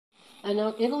And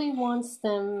now Italy wants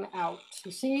them out.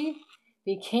 You see,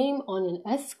 they came on an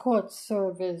escort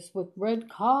service with red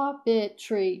carpet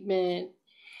treatment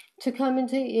to come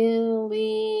into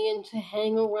Italy and to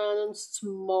hang around and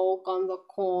smoke on the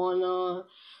corner,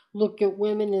 look at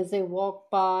women as they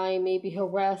walk by, maybe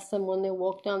harass them when they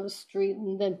walk down the street,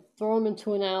 and then throw them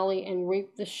into an alley and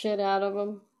rape the shit out of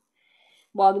them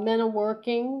while the men are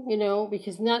working,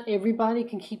 because not everybody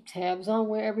can keep tabs on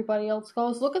where everybody else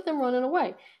goes. Look at them running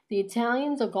away. The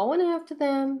Italians are going after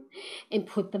them and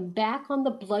put them back on the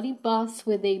bloody bus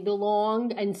where they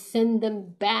belong and send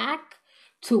them back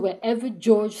to wherever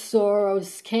George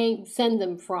Soros came send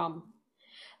them from.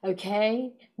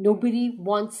 Okay? Nobody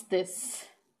wants this.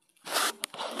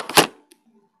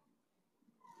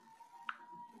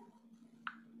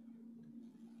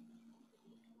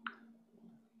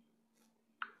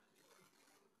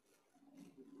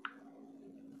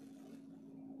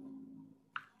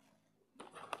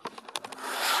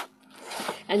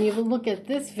 And you look at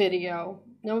this video.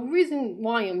 Now, the reason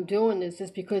why I'm doing this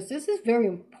is because this is very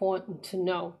important to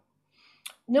know.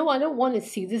 No, I don't want to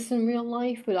see this in real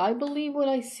life, but I believe what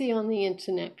I see on the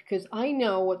internet because I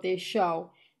know what they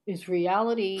show is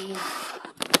reality.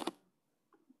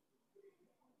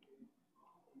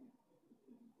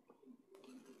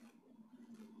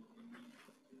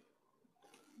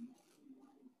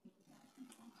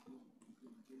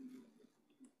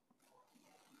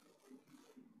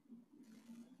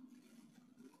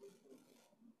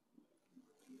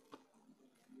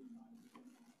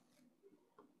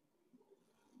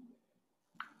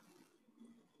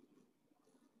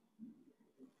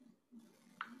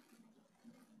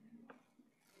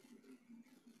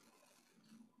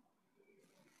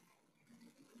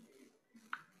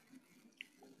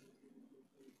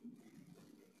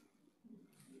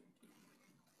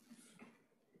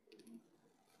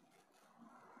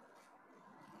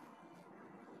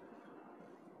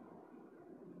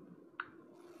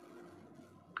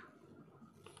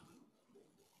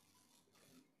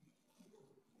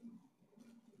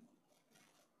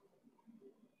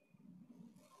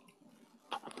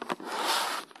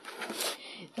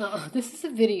 This is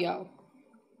a video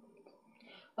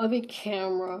of a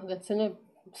camera that's in a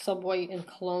subway in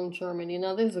Cologne, Germany.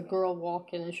 Now, there's a girl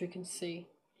walking, as you can see.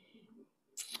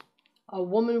 A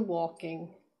woman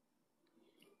walking.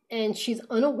 And she's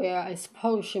unaware, I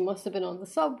suppose. She must have been on the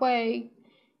subway.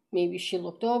 Maybe she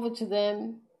looked over to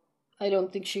them. I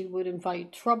don't think she would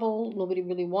invite trouble. Nobody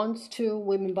really wants to.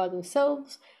 Women by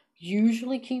themselves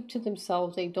usually keep to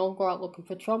themselves. They don't go out looking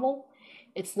for trouble.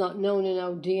 It's not known in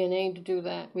our DNA to do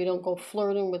that. We don't go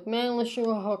flirting with men unless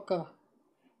you're a hooker.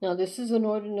 Now, this is an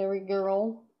ordinary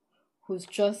girl who's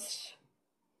just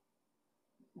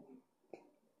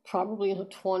probably in her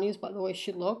 20s by the way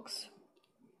she looks.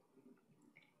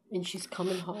 And she's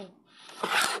coming home.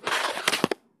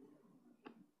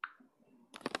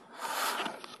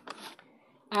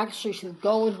 Actually, she's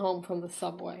going home from the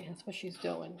subway. That's what she's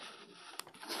doing.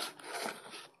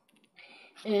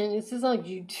 And this is a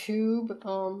YouTube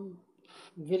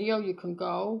video. You can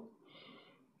go.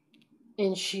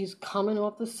 And she's coming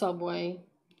off the subway.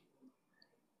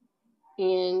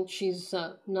 And she's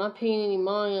not paying any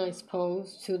mind, I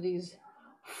suppose, to these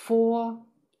 4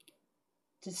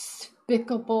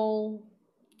 despicable,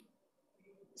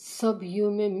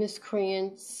 subhuman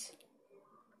miscreants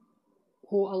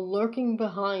who are lurking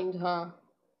behind her.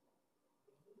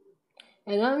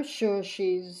 And I'm sure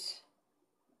she's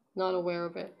not aware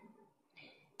of it.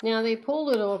 Now, they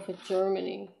pulled it off at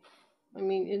Germany. I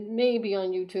mean, it may be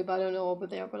on YouTube, I don't know over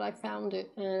there, but I found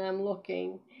it, and I'm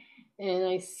looking, and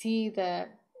I see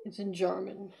that it's in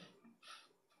German.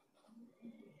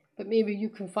 But maybe you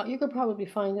could probably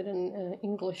find it in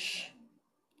English.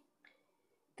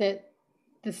 That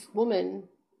this woman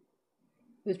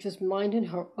was just minding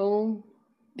her own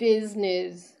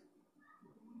business.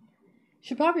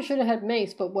 She probably should have had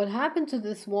mace, but what happened to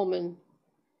this woman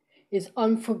is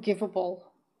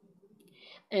unforgivable.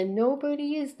 And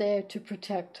nobody is there to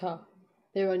protect her.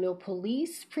 There are no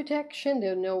police protection.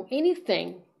 There are no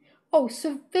anything. Oh,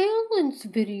 surveillance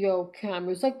video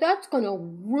cameras. Like, that's going to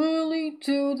really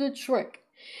do the trick.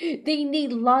 They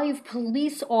need live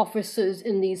police officers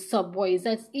in these subways.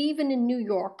 That's even in New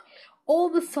York. All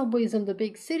the subways in the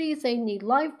big cities, they need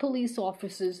live police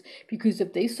officers. Because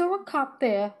if they saw a cop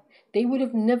there, they would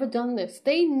have never done this.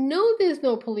 They know there's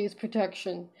no police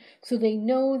protection. So they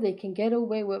know they can get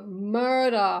away with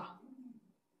murder.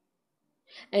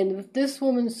 And if this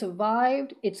woman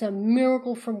survived, it's a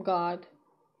miracle from God.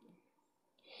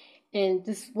 And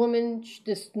this woman,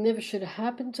 this never should have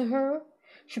happened to her.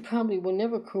 She probably will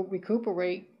never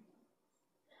recuperate.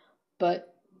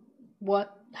 But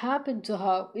what happened to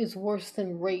her is worse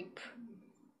than rape.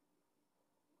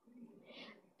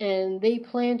 And they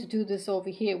plan to do this over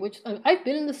here, which I've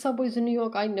been in the subways in New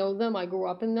York. I know them. I grew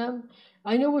up in them.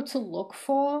 I know what to look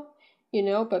for,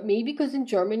 but maybe because in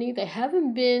Germany they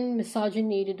haven't been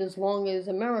misogynized as long as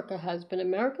America has been.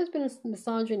 America's been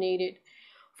misogynized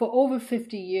for over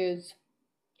 50 years.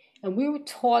 And we were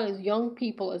taught as young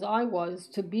people, as I was,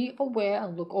 to be aware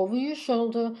and look over your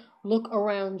shoulder, look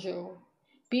around you.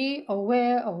 Be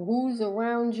aware of who's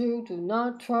around you. Do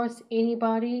not trust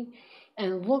anybody.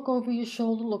 And look over your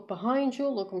shoulder, look behind you,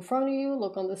 look in front of you,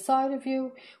 look on the side of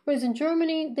you. Whereas in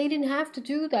Germany, they didn't have to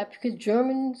do that because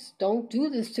Germans don't do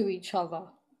this to each other.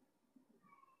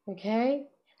 Okay?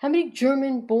 How many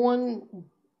German-born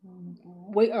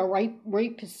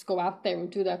rapists go out there and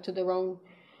do that to their own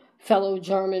fellow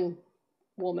German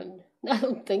woman? I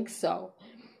don't think so.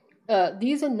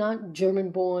 These are not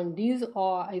German-born. These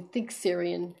are, I think,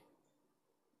 Syrian.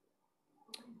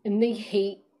 And they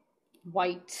hate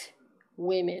white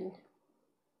women.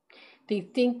 They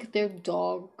think they're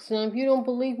dogs. And if you don't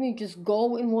believe me, just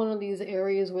go in one of these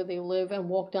areas where they live and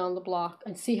walk down the block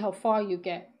and see how far you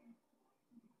get.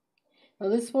 Now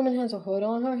this woman has a hood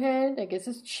on her head. I guess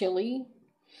it's chilly.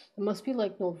 It must be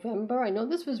like November. I know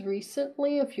this was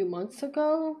recently, a few months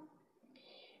ago.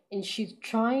 And she's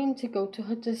trying to go to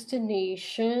her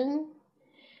destination.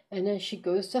 And as she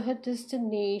goes to her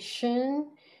destination,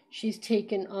 she's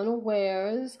taken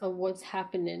unawares of what's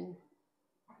happening.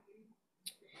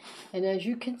 And as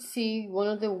you can see, one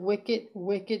of the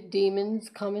wicked demons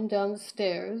coming down the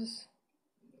stairs.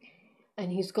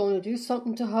 And he's going to do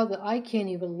something to her that I can't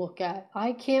even look at.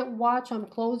 I can't watch. I'm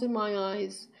closing my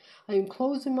eyes. I'm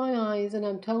closing my eyes, and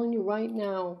I'm telling you right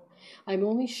now, I'm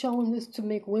only showing this to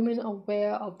make women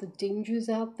aware of the dangers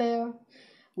out there.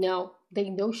 Now, they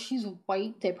know she's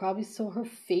white. They probably saw her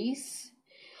face.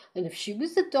 And if she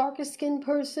was the darkest skinned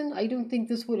person, I don't think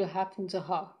this would have happened to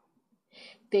her.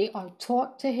 They are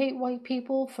taught to hate white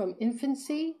people from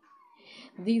infancy.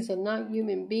 These are not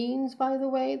human beings, by the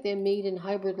way. They're made in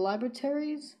hybrid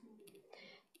laboratories.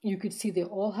 You could see they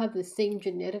all have the same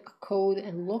genetic code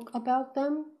and look about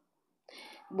them.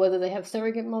 Whether they have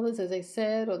surrogate mothers, as I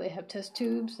said, or they have test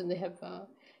tubes and they have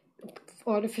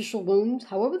artificial wombs.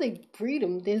 However they breed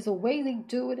them, there's a way they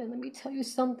do it. And let me tell you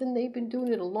something, they've been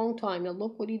doing it a long time. Now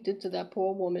look what he did to that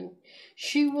poor woman.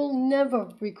 She will never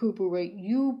recuperate.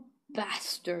 You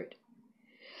bastard.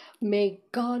 May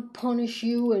God punish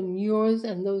you and yours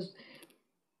and those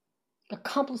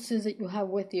accomplices that you have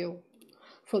with you.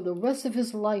 For the rest of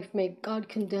his life, may God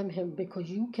condemn him, because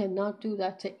you cannot do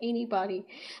that to anybody.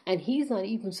 And he's not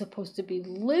even supposed to be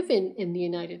living in the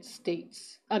United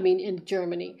States. In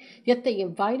Germany. Yet they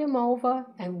invite him over.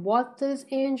 And what does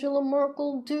Angela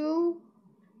Merkel do?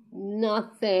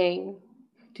 Nothing.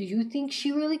 Do you think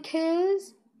she really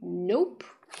cares? Nope.